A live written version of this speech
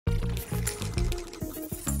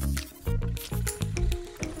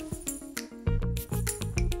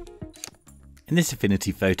In this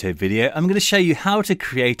Affinity Photo video, I'm going to show you how to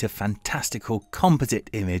create a fantastical composite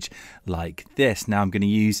image like this. Now I'm going to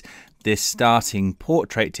use this starting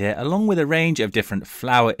portrait here along with a range of different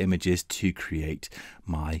flower images to create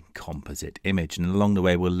my composite image. And along the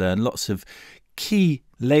way we'll learn lots of key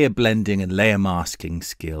layer blending and layer masking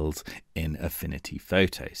skills in Affinity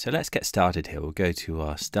Photo. So let's get started here. We'll go to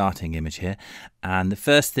our starting image here, and the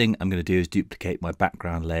first thing I'm going to do is duplicate my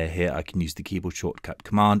background layer here. I can use the keyboard shortcut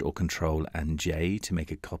Command or Control and J to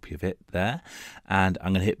make a copy of it there, and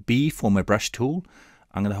I'm going to hit B for my brush tool.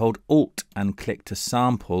 I'm going to hold Alt and click to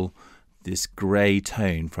sample this grey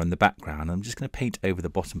tone from the background. I'm just going to paint over the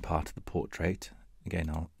bottom part of the portrait. Again,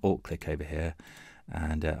 I'll Alt click over here,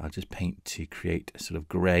 and I'll just paint to create a sort of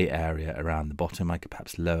grey area around the bottom. I could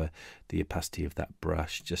perhaps lower the opacity of that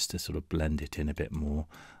brush just to sort of blend it in a bit more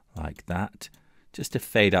like that, just to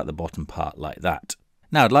fade out the bottom part like that.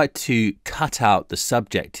 Now I'd like to cut out the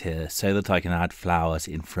subject here so that I can add flowers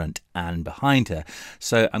in front and behind her.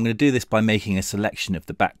 So I'm going to do this by making a selection of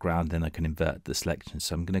the background, then I can invert the selection.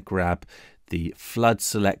 So I'm going to grab the Flood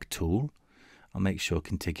Select tool. I'll make sure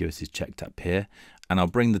contiguous is checked up here, and I'll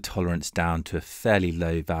bring the tolerance down to a fairly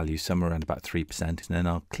low value, somewhere around about 3%, and then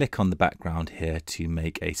I'll click on the background here to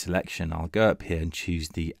make a selection. I'll go up here and choose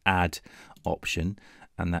the Add option,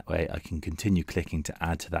 and that way I can continue clicking to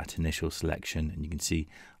add to that initial selection, and you can see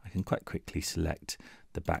I can quite quickly select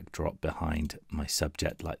the backdrop behind my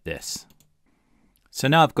subject like this. So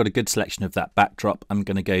now I've got a good selection of that backdrop. I'm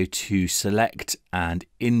going to go to Select and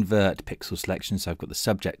Invert Pixel Selection. So I've got the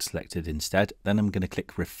subject selected instead. Then I'm going to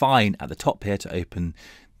click Refine at the top here to open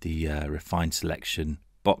the Refine Selection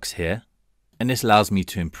box here. And this allows me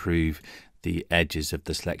to improve the edges of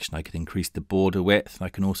the selection. I can increase the border width. I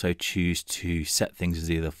can also choose to set things as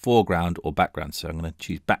either foreground or background. So I'm going to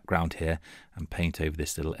choose background here and paint over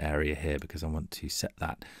this little area here because I want to set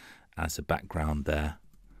that as a background there,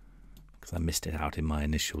 because I missed it out in my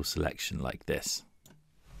initial selection like this.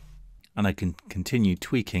 And I can continue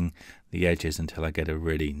tweaking the edges until I get a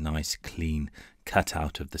really nice clean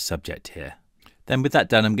cutout of the subject here. Then with that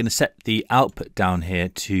done, I'm going to set the output down here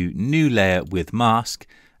to New Layer with Mask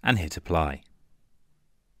and hit Apply.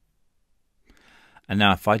 And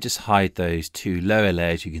now if I just hide those two lower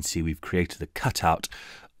layers, you can see we've created a cutout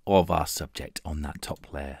of our subject on that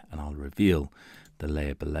top layer, and I'll reveal the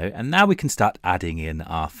layer below. And now we can start adding in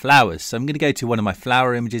our flowers. So I'm going to go to one of my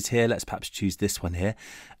flower images here. Let's perhaps choose this one here,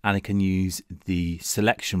 and I can use the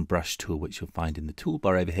selection brush tool, which you'll find in the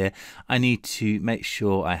toolbar over here. I need to make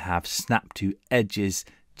sure I have snap to edges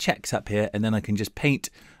checked up here, and then I can just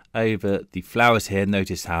paint over the flowers here.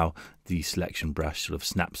 Notice how the selection brush sort of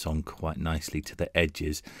snaps on quite nicely to the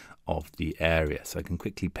edges of the area. So I can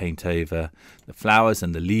quickly paint over the flowers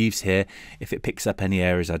and the leaves here. If it picks up any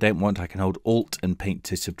areas I don't want, I can hold Alt and paint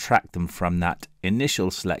to subtract them from that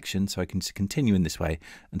initial selection. So I can just continue in this way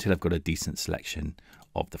until I've got a decent selection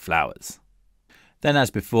of the flowers. Then,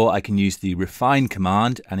 as before, I can use the Refine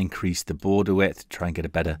command and increase the border width to try and get a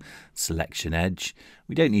better selection edge.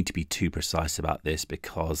 We don't need to be too precise about this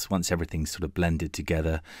because once everything's sort of blended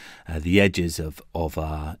together, the edges of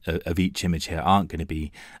each image here aren't going to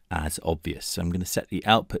be as obvious. So I'm going to set the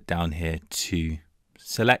output down here to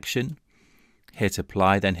Selection, hit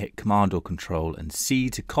Apply, then hit Command or Control and C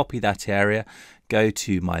to copy that area, go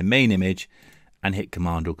to my main image, and hit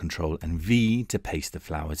Command or Control and V to paste the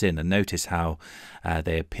flowers in. And notice how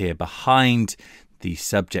they appear behind the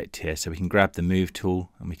subject here. So we can grab the Move tool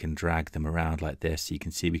and we can drag them around like this. So you can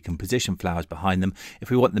see we can position flowers behind them. If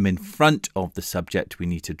we want them in front of the subject, we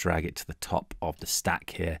need to drag it to the top of the stack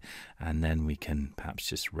here. And then we can perhaps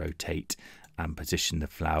just rotate and position the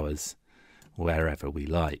flowers wherever we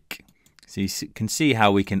like. So you can see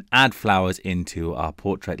how we can add flowers into our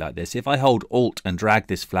portrait like this. If I hold Alt and drag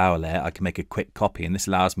this flower layer, I can make a quick copy, and this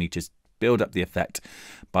allows me to just build up the effect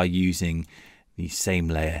by using the same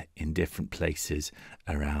layer in different places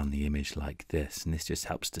around the image like this. And this just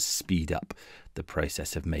helps to speed up the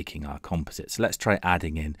process of making our composite. So let's try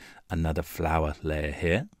adding in another flower layer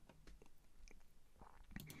here.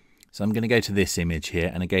 So I'm going to go to this image here,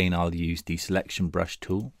 and again I'll use the selection brush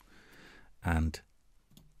tool and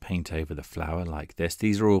paint over the flower like this.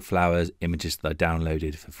 These are all flowers images that I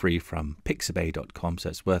downloaded for free from pixabay.com, so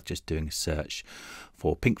it's worth just doing a search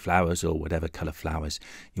for pink flowers or whatever color flowers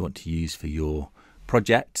you want to use for your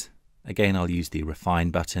project. Again, I'll use the Refine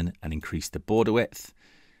button and increase the border width.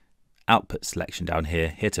 Output selection down here,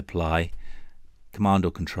 hit Apply, Command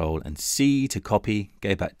or Control and C to copy,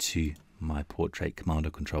 go back to my portrait, Command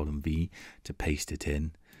or Control and V to paste it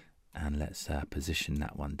in, and let's position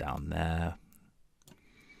that one down there.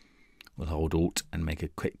 We'll hold Alt and make a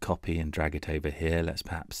quick copy and drag it over here. Let's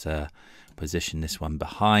perhaps position this one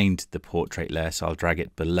behind the portrait layer. So I'll drag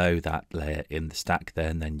it below that layer in the stack there,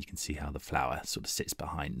 and then you can see how the flower sort of sits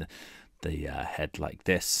behind the head like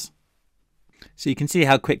this. So you can see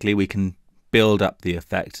how quickly we can build up the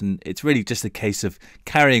effect, and it's really just a case of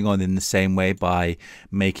carrying on in the same way by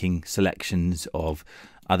making selections of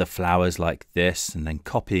other flowers like this and then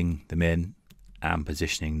copying them in and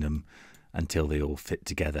positioning them until they all fit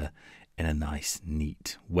together in a nice,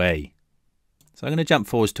 neat way. So I'm going to jump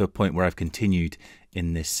forwards to a point where I've continued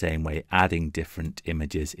in this same way, adding different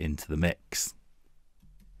images into the mix.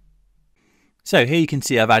 So here you can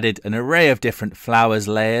see I've added an array of different flowers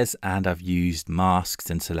layers, and I've used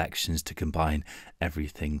masks and selections to combine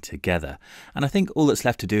everything together. And I think all that's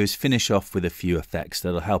left to do is finish off with a few effects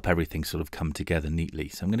that'll help everything sort of come together neatly.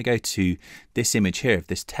 So I'm going to go to this image here of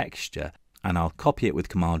this texture, and I'll copy it with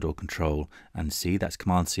Command or Control and C. That's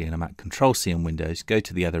Command C and I'm at Control C on Windows. Go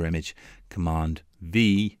to the other image, Command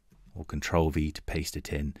V or Control V to paste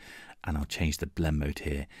it in, and I'll change the blend mode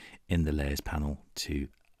here in the layers panel to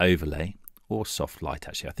overlay. Or soft light,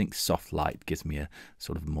 actually. I think soft light gives me a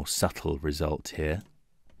sort of more subtle result here.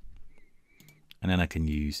 And then I can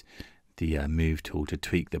use the move tool to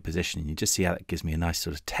tweak the position. You just see how it gives me a nice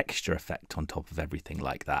sort of texture effect on top of everything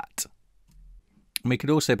like that. And we could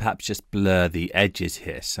also perhaps just blur the edges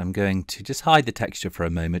here. So I'm going to just hide the texture for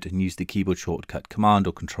a moment and use the keyboard shortcut Command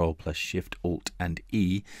or Control plus Shift Alt and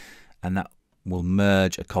E, and that will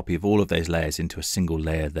merge a copy of all of those layers into a single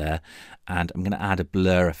layer there. And I'm going to add a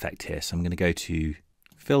blur effect here. So I'm going to go to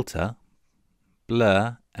Filter,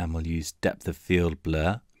 Blur, and we'll use Depth of Field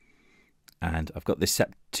Blur. And I've got this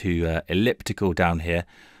set to elliptical down here.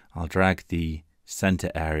 I'll drag the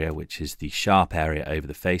center area, which is the sharp area, over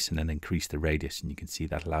the face, and then increase the radius. And you can see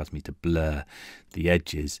that allows me to blur the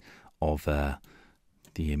edges of the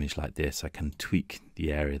image like this. I can tweak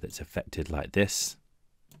the area that's affected like this.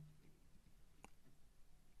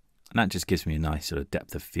 And that just gives me a nice sort of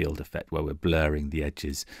depth of field effect where we're blurring the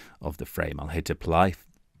edges of the frame. I'll hit apply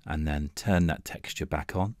and then turn that texture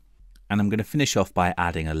back on. And I'm going to finish off by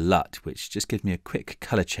adding a LUT, which just gives me a quick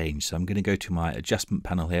color change. So I'm going to go to my adjustment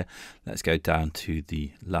panel here. Let's go down to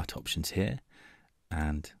the LUT options here.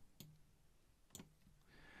 And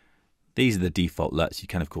these are the default LUTs. You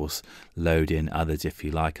can, of course, load in others if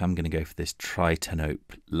you like. I'm going to go for this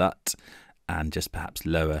Tritanope LUT, and just perhaps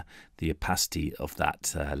lower the opacity of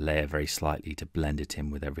that layer very slightly to blend it in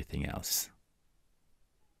with everything else.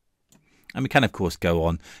 And we can, of course, go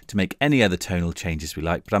on to make any other tonal changes we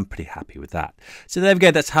like, but I'm pretty happy with that. So there we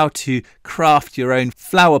go. That's how to craft your own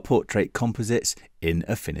flower portrait composites in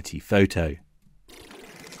Affinity Photo.